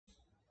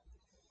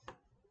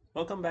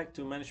Welcome back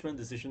to Management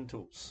Decision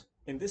Tools.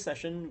 In this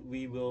session,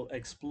 we will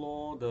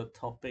explore the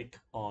topic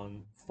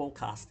on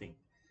forecasting,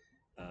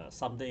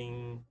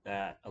 something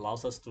that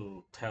allows us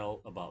to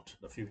tell about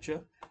the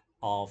future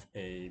of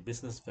a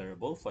business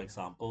variable. For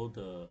example,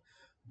 the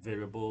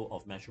variable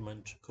of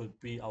measurement could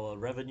be our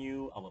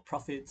revenue, our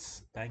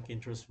profits, bank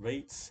interest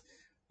rates,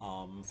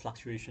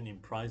 fluctuation in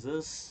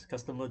prices,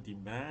 customer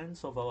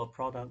demands of our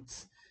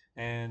products,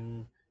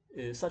 and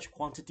such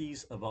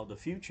quantities about the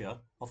future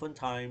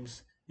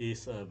oftentimes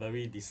is a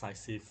very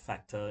decisive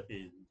factor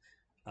in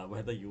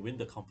whether you win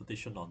the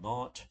competition or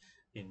not,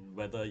 in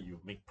whether you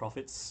make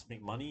profits,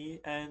 make money,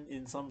 and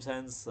in some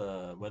sense,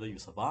 whether you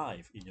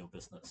survive in your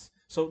business.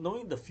 So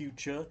knowing the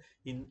future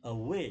in a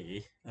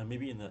way,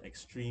 maybe in an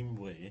extreme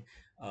way,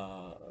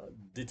 uh,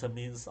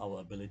 determines our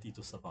ability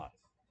to survive.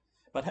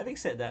 But having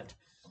said that,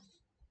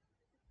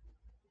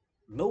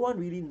 no one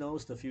really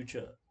knows the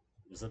future,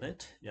 isn't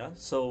it? Yeah.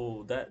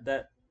 So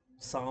that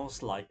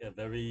sounds like a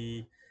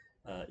very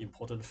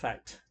important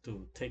fact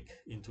to take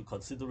into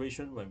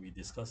consideration when we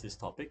discuss this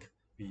topic.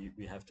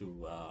 We have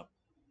to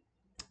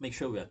make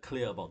sure we are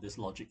clear about this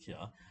logic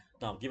here.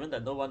 Now, given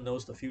that no one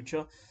knows the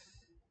future,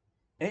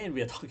 and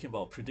we are talking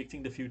about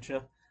predicting the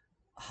future,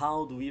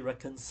 how do we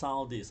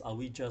reconcile this? Are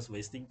we just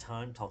wasting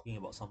time talking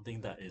about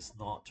something that is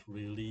not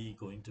really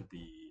going to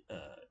be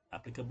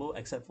applicable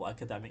except for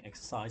academic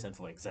exercise and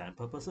for exam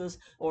purposes?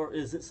 Or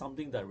is it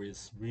something that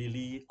is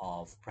really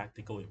of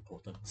practical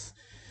importance?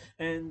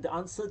 And the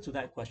answer to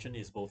that question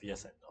is both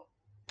yes and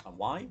no.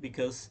 Why?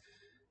 Because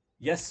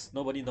yes,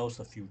 nobody knows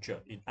the future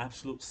in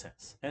absolute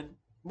sense. And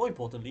more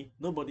importantly,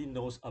 nobody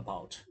knows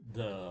about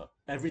the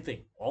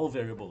everything, all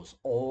variables,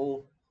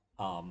 all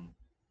um,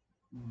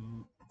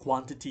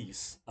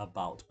 quantities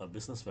about a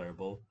business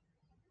variable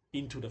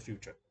into the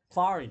future,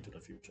 far into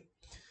the future.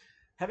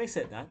 Having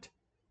said that,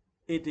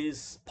 it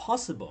is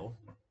possible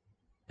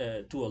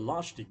to a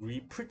large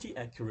degree, pretty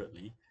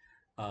accurately,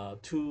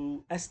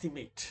 to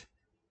estimate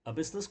a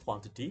business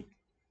quantity,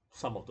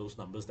 some of those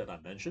numbers that I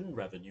mentioned,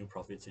 revenue,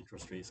 profits,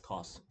 interest rates,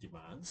 costs,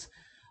 demands,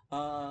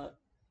 uh,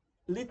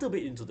 little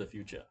bit into the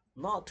future,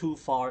 not too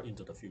far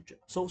into the future.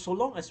 So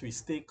long as we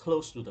stay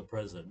close to the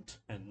present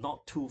and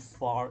not too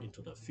far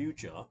into the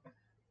future,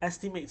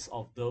 estimates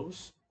of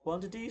those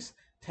quantities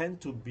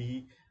tend to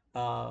be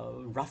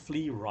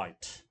roughly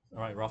right. All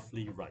right,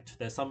 roughly right.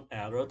 There's some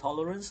error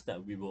tolerance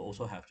that we will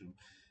also have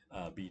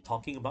to be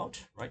talking about,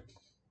 right?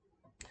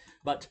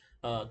 But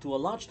to a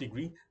large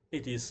degree,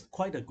 it is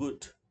quite a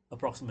good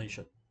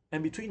approximation.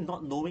 And between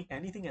not knowing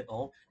anything at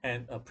all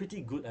and a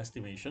pretty good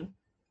estimation,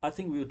 I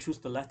think we will choose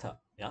the latter.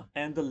 Yeah,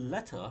 and the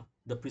latter,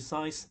 the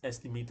precise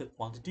estimated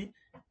quantity,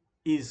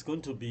 is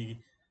going to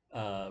be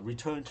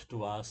returned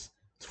to us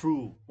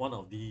through one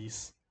of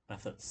these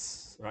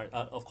methods, right?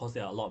 Of course,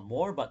 there are a lot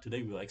more, but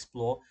today we will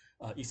explore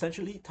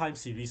essentially time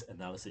series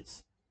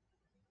analysis.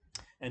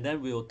 And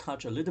then we'll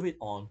touch a little bit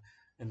on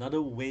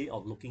another way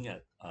of looking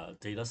at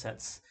data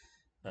sets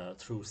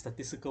through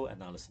statistical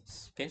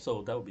analysis. Okay,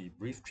 so that will be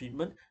brief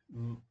treatment.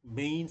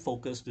 Main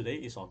focus today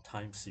is on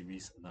time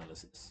series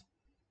analysis.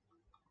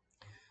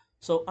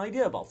 So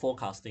idea about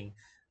forecasting,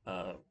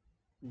 uh,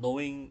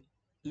 knowing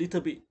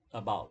little bit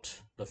about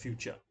the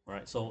future,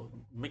 right? So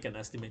make an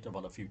estimate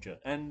about the future.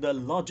 And the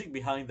logic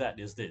behind that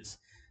is this.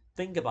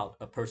 Think about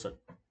a person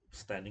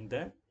standing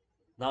there.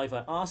 Now, if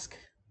I ask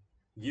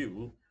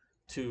you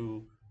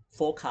to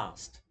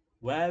forecast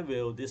where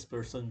will this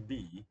person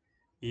be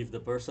if the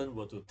person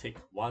were to take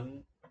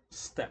one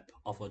step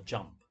of a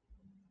jump,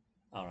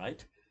 all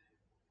right?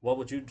 What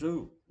would you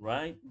do,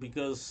 right?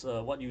 Because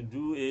what you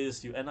do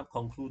is you end up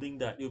concluding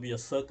that it'll be a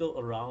circle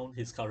around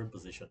his current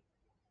position.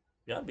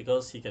 Yeah,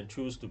 because he can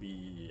choose to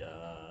be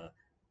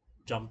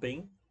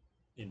jumping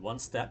in one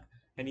step,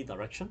 any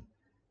direction.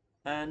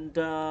 And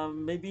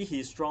maybe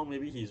he's strong,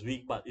 maybe he's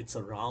weak, but it's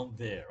around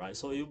there, right?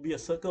 So it will be a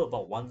circle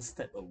about one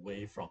step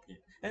away from him.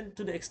 And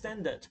to the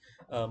extent that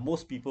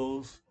most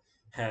people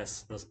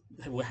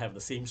will have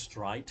the same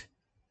stride,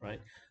 right?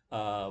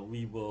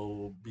 We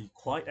will be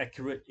quite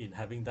accurate in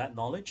having that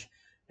knowledge.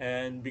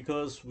 And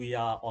because we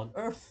are on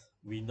Earth,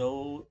 we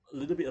know a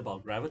little bit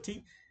about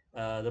gravity.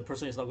 The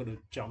person is not going to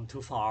jump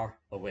too far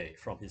away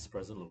from his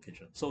present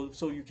location.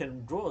 So you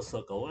can draw a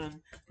circle, and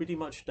pretty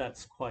much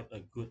that's quite a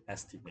good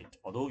estimate,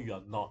 although you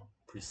are not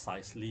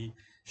precisely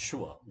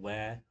sure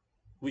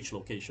which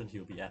location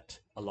he'll be at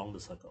along the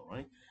circle,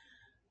 right?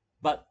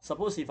 But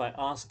suppose if I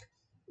ask,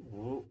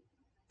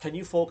 can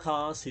you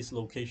forecast his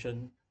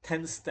location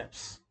 10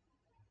 steps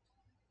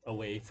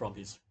away from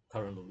his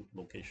current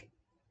location?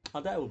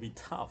 That would be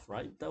tough,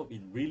 right? That would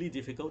be really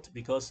difficult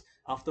because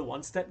after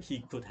one step, he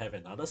could have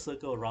another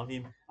circle around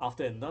him.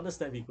 After another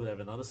step, he could have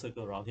another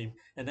circle around him.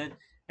 And then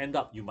end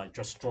up, you might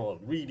just draw a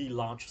really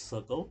large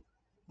circle.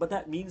 But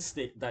that means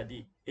that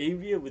the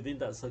area within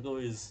that circle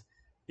is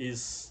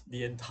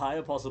the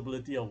entire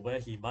possibility of where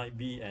he might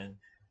be, and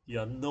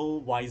you're no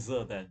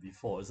wiser than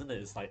before, isn't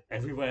it? It's like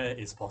everywhere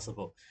is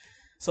possible.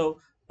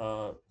 So,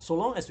 so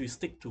long as we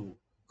stick to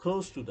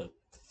close to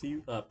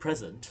the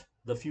present,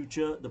 the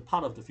future, the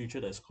part of the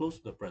future that is close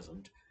to the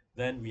present,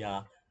 then we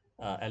are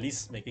at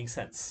least making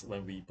sense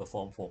when we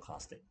perform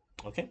forecasting.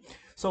 Okay,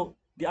 so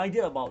the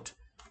idea about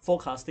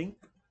forecasting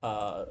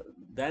uh,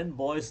 then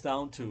boils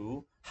down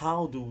to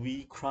how do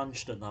we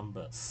crunch the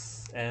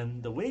numbers,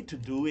 and the way to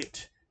do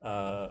it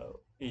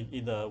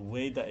in a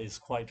way that is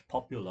quite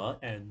popular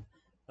and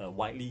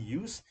widely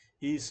used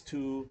is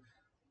to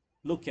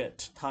look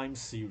at time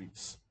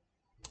series.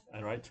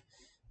 All right,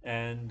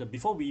 and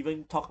before we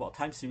even talk about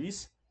time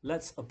series,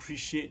 let's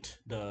appreciate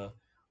the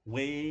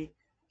way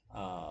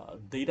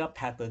data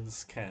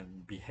patterns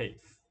can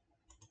behave.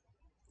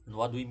 And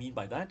what do we mean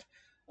by that?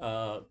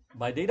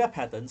 By data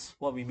patterns,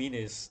 what we mean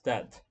is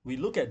that we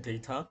look at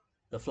data,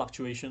 the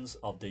fluctuations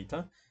of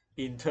data,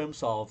 in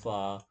terms of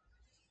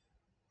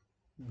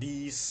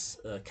these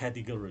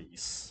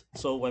categories.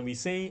 So when we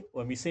say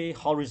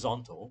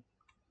horizontal,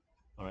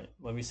 all right,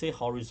 when we say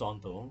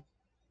horizontal,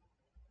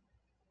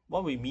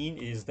 what we mean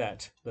is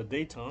that the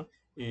data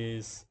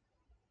is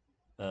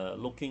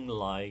looking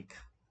like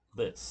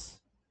this.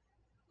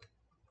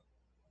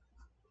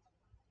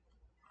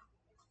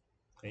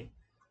 Okay,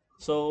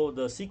 so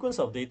the sequence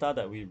of data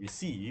that we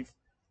receive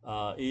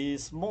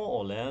is more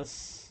or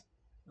less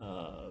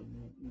uh,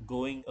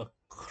 going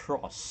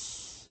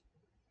across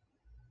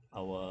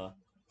our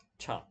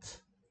chart.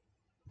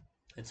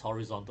 It's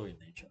horizontal in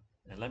nature.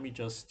 And let me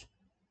just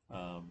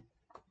um,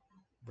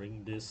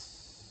 bring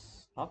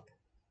this up.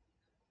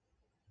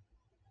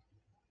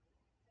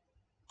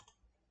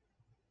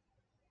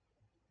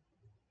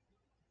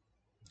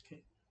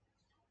 Okay,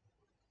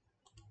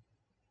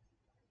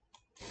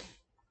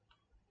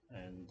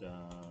 and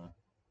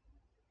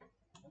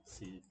let's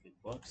see if it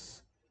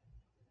works.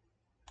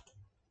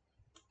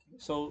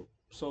 So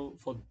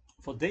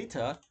for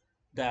data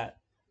that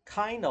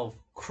kind of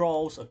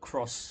crawls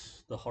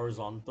across the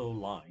horizontal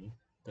line,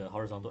 the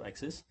horizontal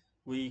axis,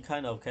 we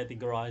kind of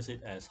categorize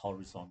it as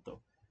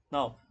horizontal.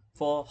 Now,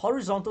 for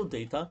horizontal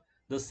data,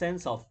 the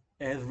sense of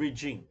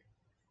averaging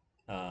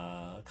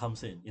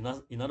comes in.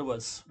 In other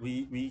words,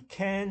 we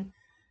can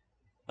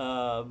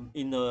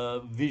in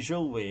a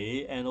visual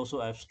way and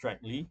also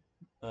abstractly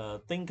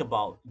think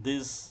about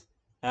this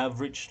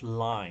average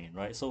line,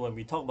 right? So when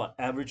we talk about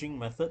averaging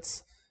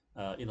methods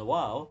in a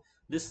while,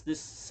 this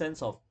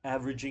sense of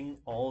averaging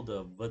all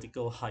the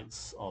vertical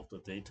heights of the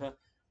data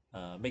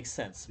makes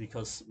sense,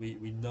 because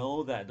we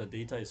know that the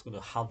data is going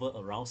to hover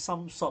around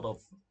some sort of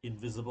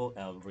invisible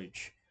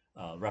average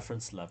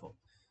reference level.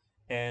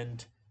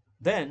 And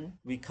then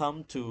we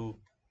come to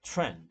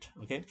trend.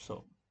 Okay,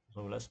 so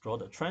let's draw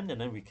the trend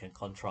and then we can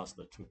contrast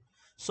the two.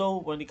 So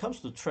when it comes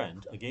to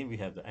trend, again we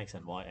have the x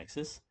and y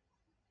axis.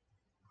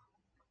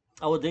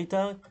 Our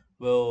data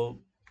will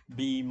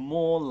be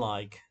more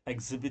like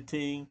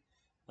exhibiting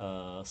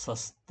a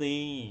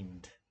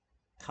sustained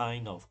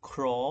kind of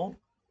crawl,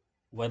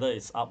 whether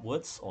it's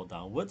upwards or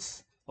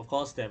downwards. Of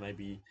course, there may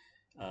be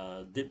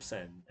dips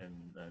and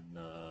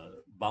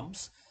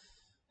bumps,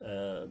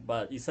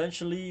 but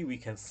essentially we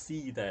can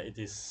see that it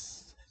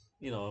is,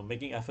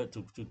 making effort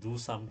to do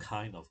some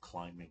kind of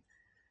climbing.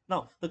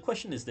 Now the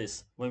question is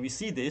this: when we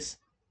see this,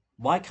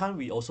 why can't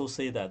we also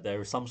say that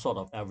there is some sort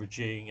of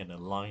averaging and a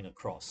line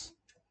across,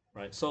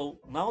 right? So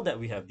now that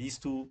we have these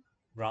two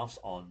graphs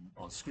on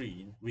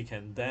screen, we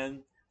can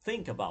then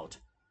think about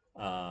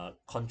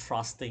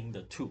contrasting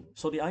the two.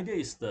 So the idea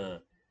is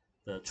the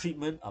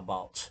treatment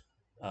about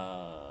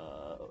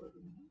uh,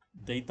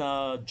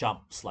 data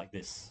jumps like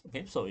this.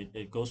 Okay, so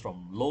it goes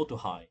from low to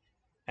high,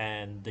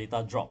 and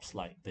data drops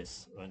like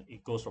this when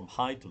it goes from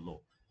high to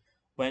low.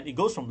 When it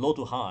goes from low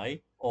to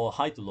high or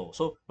high to low,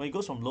 so when it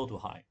goes from low to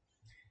high,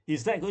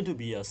 is that going to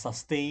be a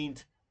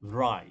sustained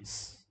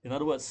rise? In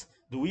other words,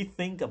 do we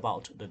think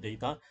about the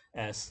data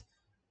as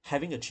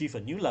having achieved a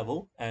new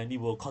level and it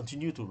will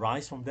continue to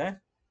rise from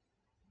there?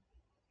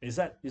 Is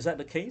that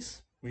the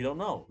case? We don't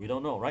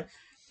know, right?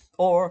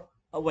 Or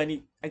when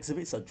it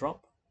exhibits a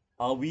drop,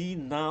 are we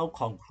now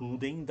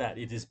concluding that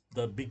it is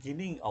the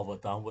beginning of a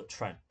downward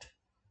trend?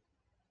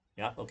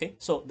 Yeah, okay.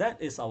 So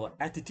that is our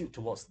attitude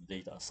towards the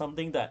data,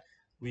 something that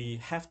we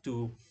have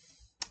to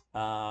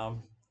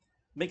um,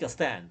 make a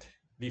stand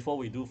before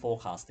we do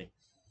forecasting.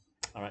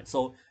 All right.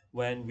 So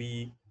when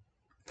we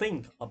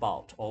think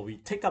about, or we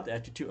take up the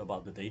attitude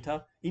about the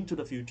data into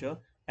the future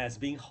as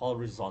being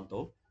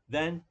horizontal,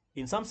 then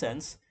in some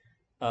sense,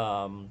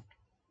 um,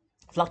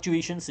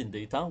 fluctuations in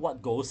data,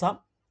 what goes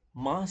up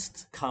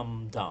must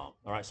come down.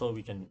 All right, so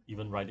we can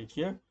even write it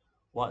here.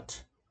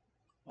 What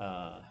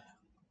uh,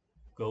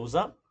 goes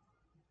up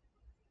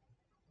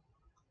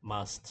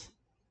must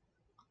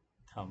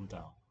come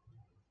down.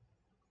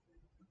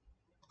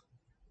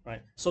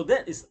 Right, so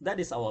that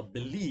is our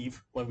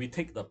belief when we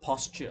take the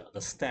posture, the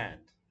stand,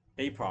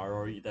 a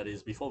priori, that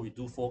is before we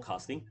do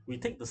forecasting, we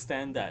take the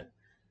stand that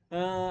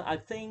I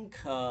think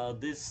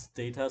this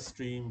data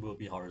stream will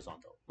be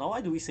horizontal. Now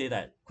why do we say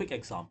that? Quick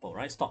example,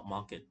 right? Stock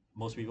market.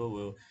 Most people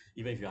will,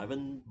 even if you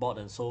haven't bought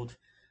and sold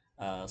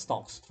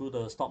stocks through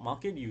the stock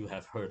market, you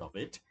have heard of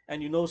it,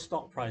 and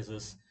stock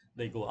prices,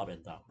 they go up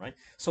and down, right?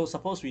 So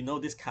suppose we know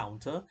this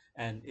counter,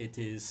 and it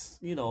is,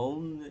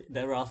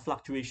 there are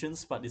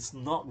fluctuations, but it's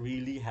not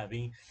really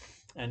having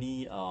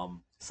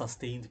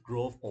sustained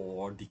growth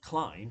or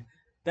decline,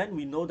 then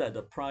we know that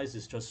the price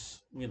is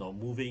just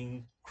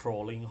moving,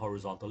 crawling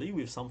horizontally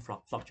with some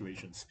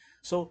fluctuations.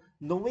 So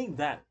knowing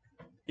that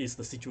is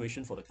the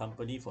situation for the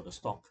company, for the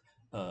stock,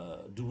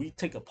 do we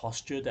take a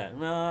posture that,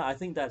 nah, I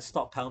think that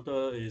stock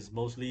counter is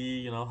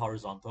mostly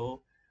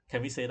horizontal?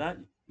 Can we say that?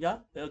 Yeah,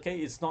 okay,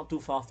 it's not too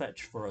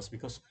far-fetched for us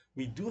because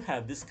we do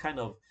have this kind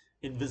of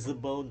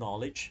invisible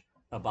knowledge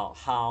about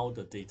how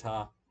the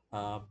data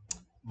uh,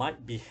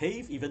 might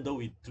behave, even though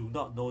we do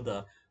not know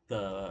the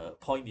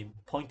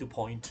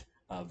point-to-point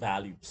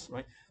values,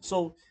 right?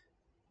 So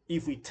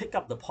if we take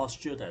up the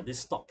posture that this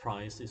stock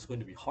price is going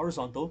to be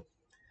horizontal,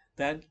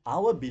 then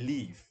our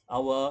belief,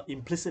 our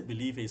implicit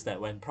belief is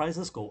that when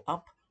prices go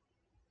up,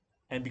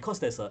 and because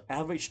there's an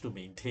average to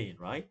maintain,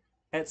 right?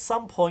 At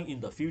some point in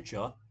the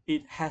future,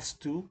 it has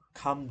to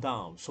come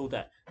down so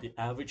that the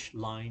average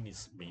line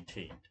is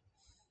maintained.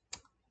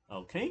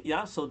 Okay,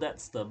 yeah, so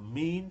that's the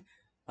main,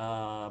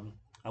 I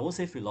won't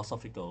say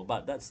philosophical,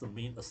 but that's the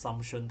main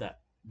assumption that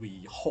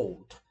we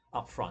hold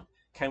up front.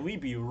 Can we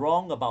be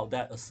wrong about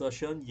that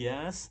assertion?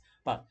 Yes,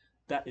 but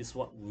that is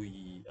what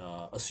we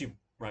assume,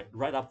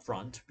 right up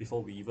front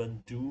before we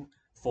even do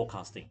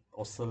forecasting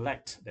or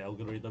select the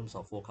algorithms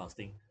of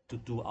forecasting to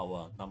do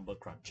our number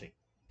crunching.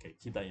 Okay,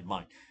 keep that in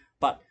mind.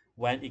 But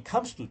when it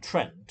comes to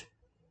trend,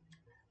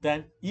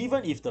 then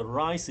even if the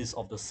rise is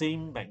of the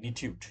same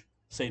magnitude,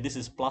 say this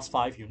is plus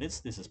 5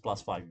 units, this is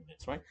plus 5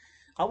 units, right?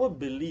 Our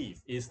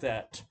belief is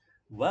that,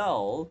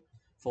 well,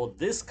 for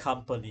this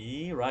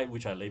company, right,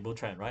 which I label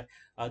trend, right?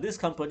 This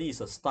company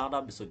is a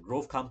startup, it's a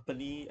growth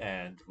company,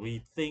 and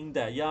we think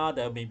that, yeah,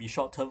 there may be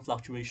short-term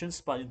fluctuations,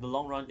 but in the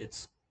long run,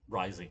 it's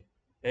rising,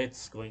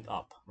 it's going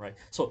up, right?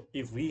 So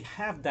if we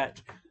have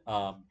that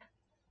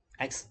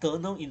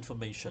external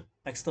information,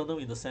 external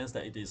in the sense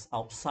that it is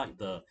outside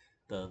the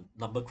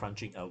number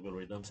crunching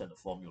algorithms and the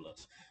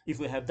formulas. If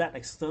we have that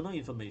external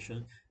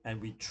information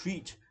and we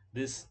treat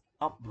this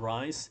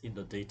uprise in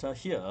the data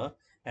here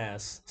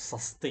as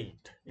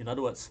sustained, in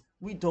other words,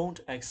 we don't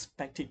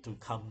expect it to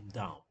come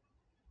down,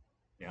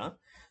 yeah,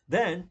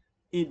 then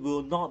it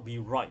will not be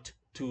right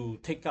to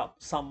take up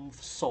some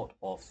sort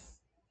of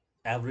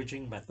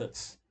averaging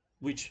methods,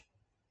 which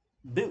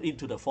built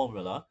into the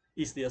formula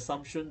is the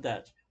assumption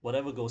that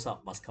whatever goes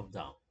up must come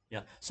down.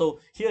 Yeah. So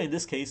here in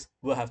this case,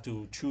 we'll have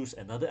to choose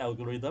another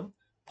algorithm,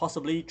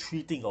 possibly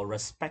treating or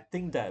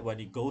respecting that when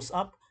it goes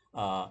up,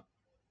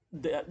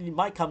 it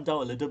might come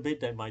down a little bit.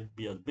 There might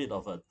be a bit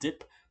of a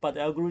dip, but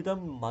the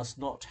algorithm must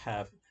not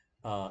have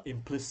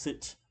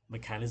implicit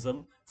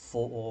mechanism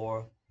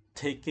for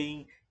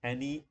taking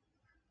any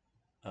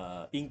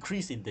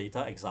increase in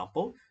data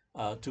example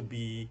to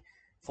be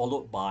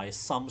followed by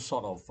some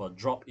sort of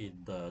drop in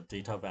the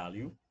data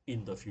value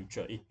in the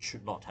future. It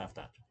should not have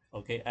that.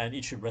 Okay, and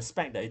it should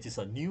respect that it is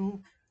a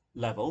new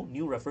level,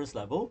 new reference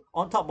level,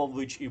 on top of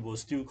which it will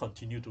still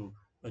continue to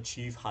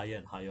achieve higher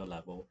and higher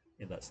level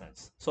in that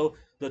sense. So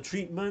the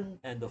treatment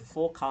and the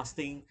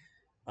forecasting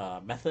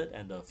method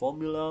and the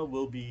formula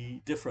will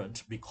be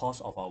different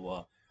because of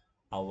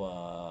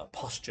our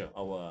posture,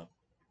 our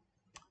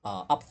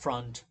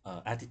upfront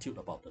attitude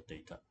about the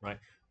data, right?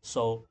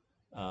 So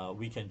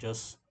we can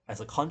just, as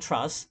a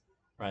contrast,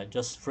 right,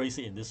 just phrase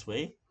it in this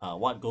way: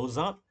 what goes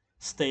up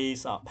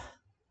stays up,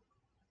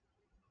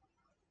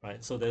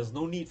 right? So there's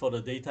no need for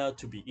the data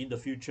to be in the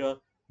future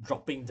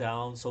dropping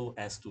down so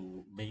as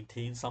to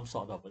maintain some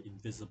sort of an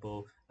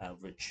invisible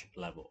average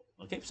level.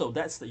 Okay, so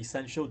that's the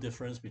essential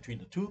difference between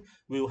the two.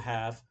 We'll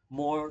have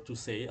more to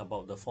say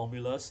about the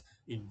formulas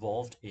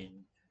involved in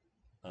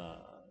uh,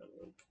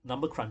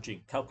 number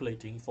crunching,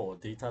 calculating for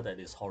data that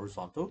is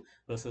horizontal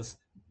versus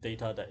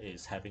data that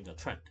is having a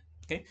trend.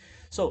 Okay,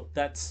 so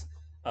that's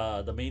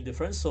the main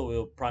difference. So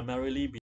we'll primarily be